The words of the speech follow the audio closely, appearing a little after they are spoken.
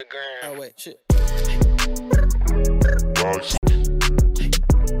Oh wait, shit.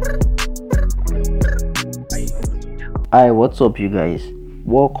 Hi, what's up, you guys?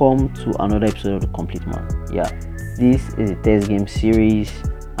 Welcome to another episode of The Complete Man. Yeah, this is a test game series,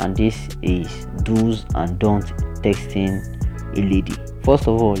 and this is do's and don'ts texting a lady. First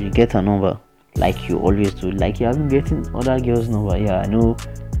of all, you get a number like you always do, like you have been getting other girls' number. Yeah, I know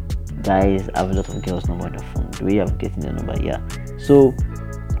guys have a lot of girls' number on their phone. The way you have getting the number, yeah. So,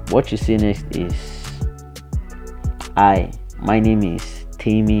 what you say next is, hi, my name is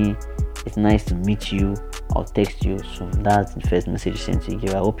Tammy. It's nice to meet you. I'll text you. So that's the first message sent to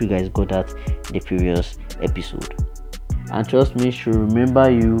you. I hope you guys got that in the previous episode. And trust me, she'll remember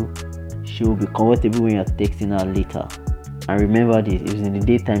you. She will be comfortable when you're texting her later. And remember this: if it's in the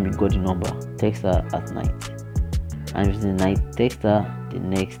daytime you got the number, text her at night. And if it's in the night, text her the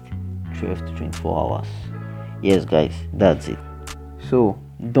next 12 to 24 hours. Yes, guys, that's it. So,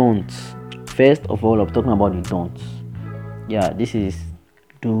 don'ts. First of all, I'm talking about the don'ts. Yeah, this is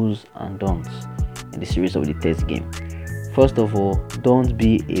do's and don'ts in the series of the test game. First of all, don't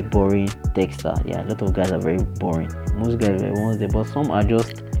be a boring texter. Yeah, a lot of guys are very boring. Most guys are ones there, but some are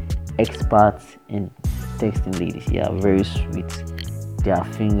just experts in texting ladies. Yeah, very sweet. Their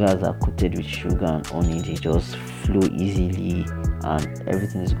fingers are coated with sugar and honey. They just flow easily and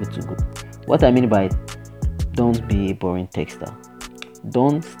everything is good to go. What I mean by don't be a boring texter.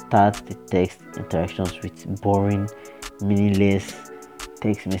 Don't start the text interactions with boring, meaningless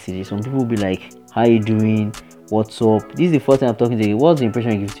text messages. Some people will be like, how you doing? What's up? This is the first time I'm talking to you. What's the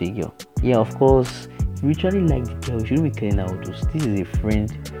impression you give to a girl? Yeah, of course. If you really like the girl, you shouldn't be telling her all those. This is a friend,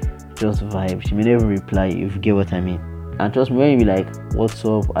 just vibe. She may never reply if you get what I mean. And trust me, when you be like, what's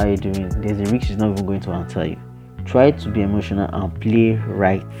up? How you doing? There's a risk she's not even going to answer you. Try to be emotional and play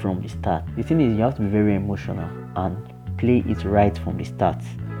right from the start. The thing is, you have to be very emotional and play it right from the start.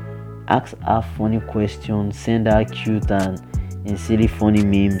 Ask her funny questions, send her cute and silly funny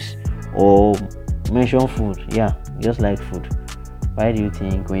memes, or mention food. Yeah, just like food. Why do you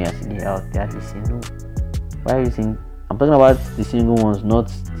think when you're sitting out there single? Why do you think I'm talking about the single ones, not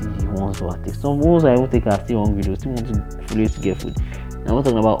the ones who are take? Some ones I will take are still hungry, they still want to fully to get food. I'm not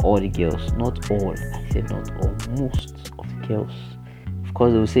talking about all the girls, not all. I said not all, most of the girls. Of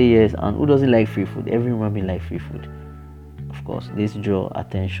course they will say yes, and who doesn't like free food? Every human being like free food. Of course, this to draw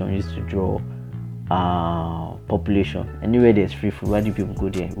attention, this to draw population. Anywhere there's free food, why do people go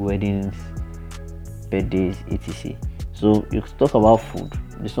there? Weddings, birthdays, etc. So you talk about food.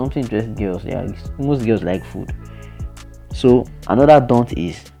 There's something interesting girls. Yeah, most girls like food. So another don't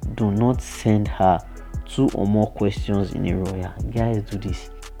is, do not send her 2 or more questions in a row. Yeah, guys do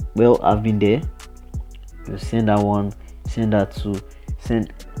this. Well, I've been there. You send her 1, send her 2,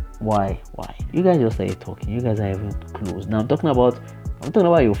 send why? You guys just started talking. You guys are even close. Now I'm talking about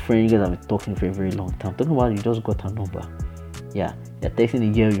your friend. You guys have been talking for a very long time. I'm talking about you just got a number. Yeah, you're texting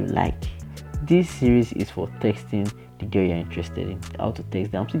the girl you like. This series is for texting the girl you're interested in. How to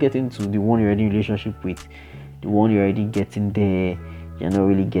text them. I'm still getting to the one you're already in relationship with, the one you're already getting there. You're not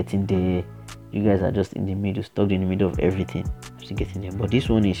really getting there. You guys are just in the middle, stuck in the middle of everything. I'm still getting there. But this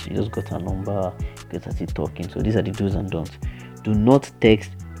one is, you just got a number, you guys are still talking. So these are the do's and don'ts. Do not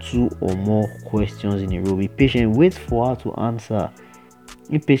text 2 or more questions in a row. Be patient. Wait for her to answer.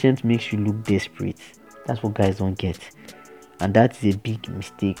 Impatience makes you look desperate. That's what guys don't get. And that is a big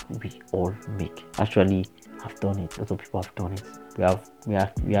mistake we all make. Actually, I've done it. A lot of people have done it.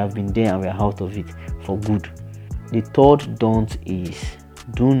 We have been there and we are out of it for good. The third don't is,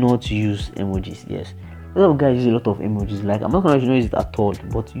 do not use emojis. Yes, a lot of guys use a lot of emojis. Like, I'm not gonna use it at all,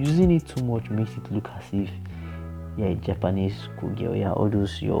 but using it too much makes it look as if you're a Japanese school girl. Yeah, all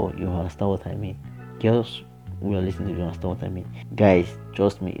those you understand what I mean. Girls who are listening to you understand what I mean. Guys,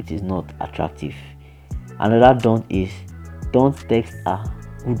 trust me, it is not attractive. Another don't is, don't text a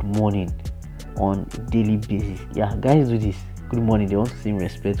good morning on a daily basis. Yeah, guys do this. Good morning, they want to seem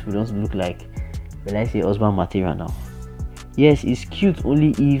respectful, they want to look like, will I say, husband material now. Yes, it's cute only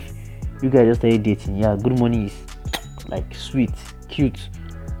if you guys just started dating. Yeah, good morning is like sweet, cute,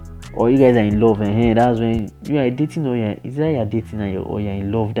 or you guys are in love, and that's when you are dating, or is that you're dating or you're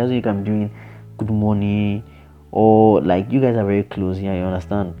in love. That's when you can be doing good morning, or like you guys are very close. Yeah, you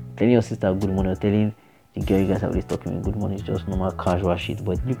understand, telling your sister good morning, or telling the girl you guys are always talking with good morning is just normal casual shit,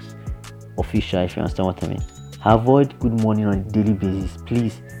 but it looks official, if you understand what I mean. Avoid good morning on a daily basis.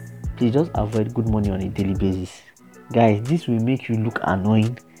 Please just avoid good morning on a daily basis. Guys, this will make you look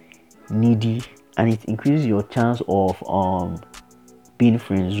annoying, needy, and it increases your chance of being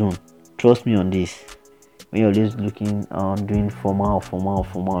friend zone. Trust me on this. When you're always looking doing formal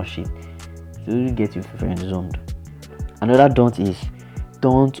shit, it will get you friend zoned. Another don't is,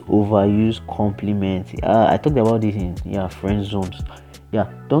 don't overuse compliments. I talked about this in friend zones.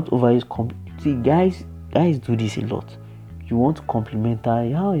 Don't overuse see, guys do this a lot. You want to compliment her,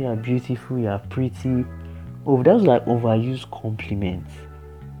 you're beautiful, you're pretty. Oh, that's like overuse compliments.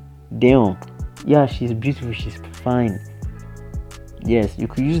 Damn, she's beautiful, she's fine. Yes, you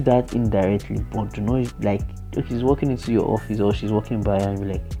could use that indirectly, but do not like if she's walking into your office or she's walking by and be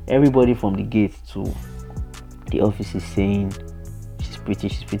like, everybody from the gate to the office is saying she's pretty,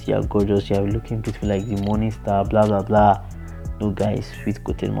 you're gorgeous, you're looking beautiful like the morning star, blah blah blah. No, guys, sweet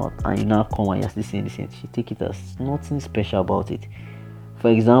coated mouth, and you now come and you're still saying the same. She take it as nothing special about it.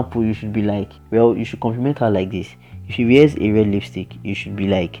 For example, you should be like, you should compliment her like this. If she wears a red lipstick, you should be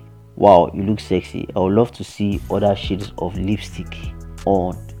like, wow, you look sexy. I would love to see other shades of lipstick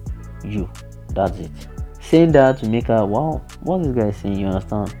on you. That's it. Saying that to make her, wow, what this guy is saying, you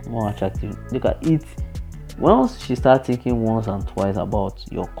understand, more attractive. Look at it. Once she starts thinking once and twice about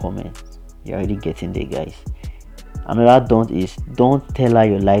your comments, you're already getting there, guys. Another don't tell her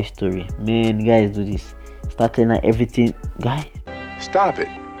your life story. Man, guys do this. Start telling her everything. Guys, stop it.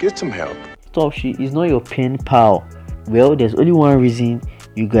 Get some help. Stop. She is not your pen pal. Well, there's only one reason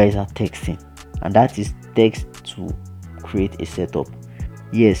you guys are texting, and that is text to create a setup.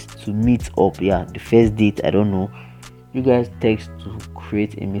 Yes, to meet up. The first date, I don't know. You guys text to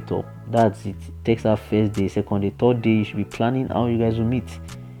create a meetup. That's it. Text her first day, second day, third day. You should be planning how you guys will meet.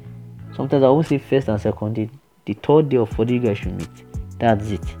 Sometimes I won't say first and second day. The third day or fourth day you guys should meet.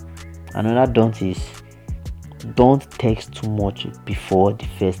 That's it. Another don't text too much before the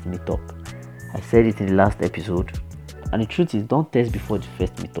first meetup. I said it in the last episode, and the truth is, don't text before the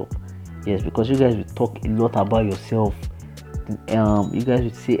first meetup. Yes, because you guys will talk a lot about yourself. You guys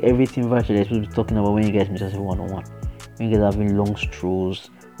will say everything virtually you're supposed to be talking about when you guys meet yourself one-on-one. When you guys having long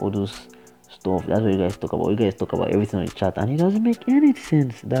strolls, all those stuff. That's what you guys talk about. You guys talk about everything on the chat, and it doesn't make any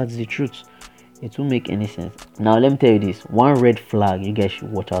sense. That's the truth. It won't make any sense. Now let me tell you this. One red flag you guys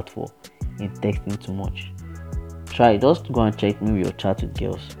should watch out for in texting too much. Try just go and check maybe your chat with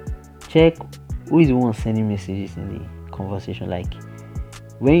girls. Check who is the one sending messages in the conversation. Like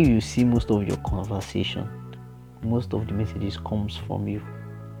when you see most of your conversation, most of the messages comes from you,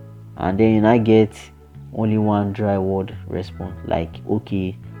 and then you not get only one dry word response like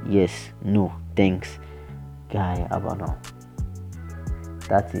okay, yes, no, thanks. Guy, about now.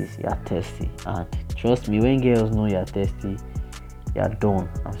 That is, you're thirsty, and trust me, when girls know you're thirsty, you're done.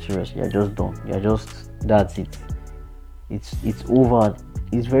 I'm serious, you're just done. That's it. It's over.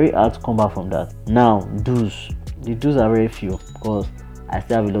 It's very hard to come back from that. Now, the do's are very few because I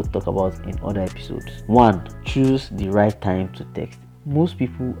still have a lot to talk about in other episodes. 1. Choose the right time to text. Most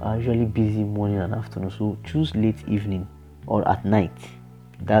people are usually busy morning and afternoon, so choose late evening or at night.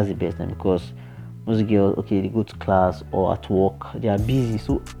 That's the best time because most girls, okay, they go to class or at work, they are busy.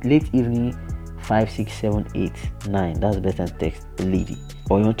 So late evening, 5, 6, 7, 8, 9, that's the best time to text a lady.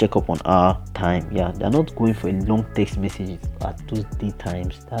 Or you want to check up on our time. They're not going for a long text messages at those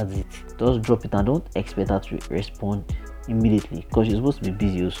daytimes. That's it. Just drop it and don't expect her to respond immediately because she's supposed to be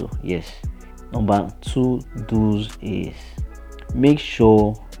busy also. Yes. Number 2 do's is make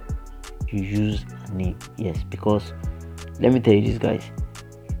sure you use a name. Yes, because let me tell you this, guys.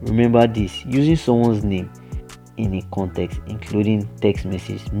 Remember this, using someone's name in a context, including text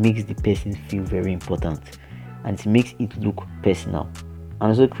message, makes the person feel very important, and it makes it look personal, and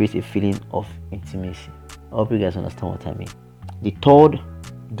also creates a feeling of intimacy. I hope you guys understand what I mean. The 3rd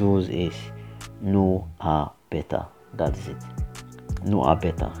dose is know her better. That's it. Know her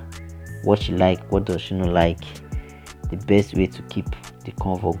better. What she like, what does she not like. The best way to keep the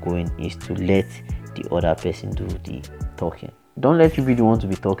convo going is to let the other person do the talking. Don't let you be the one to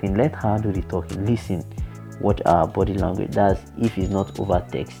be talking. Let her do the talking. Listen what our body language. That's if it's not over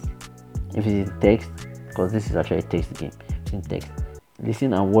text. If it's in text, because this is actually a text game. It's in text.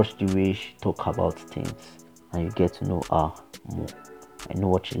 Listen and watch the way she talk about things, and you get to know her more. I know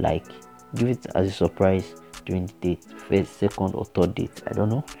what you like. Give it as a surprise during the date, first, second, or third date. I don't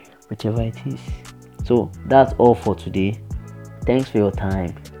know, whichever it is. So that's all for today. Thanks for your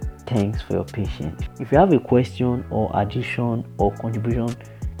time. Thanks for your patience. If you have a question or addition or contribution,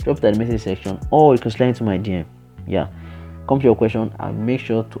 drop it in the message section, or you can slide into my DM. Come to your question. I'll make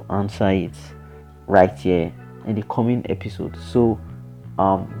sure to answer it right here in the coming episode. So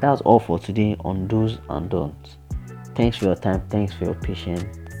that's all for today on do's and don'ts. Thanks for your time. Thanks for your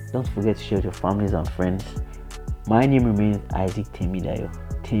patience. Don't forget to share with your families and friends. My name remains Isaac Temidayo,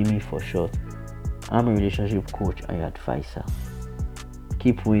 Temi for short. I'm a relationship coach and your advisor.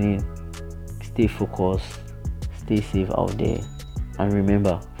 Keep winning, stay focused, stay safe out there, and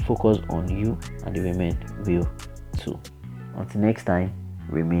remember, focus on you and the women will too. Until next time,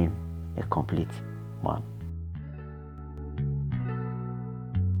 remain a complete man.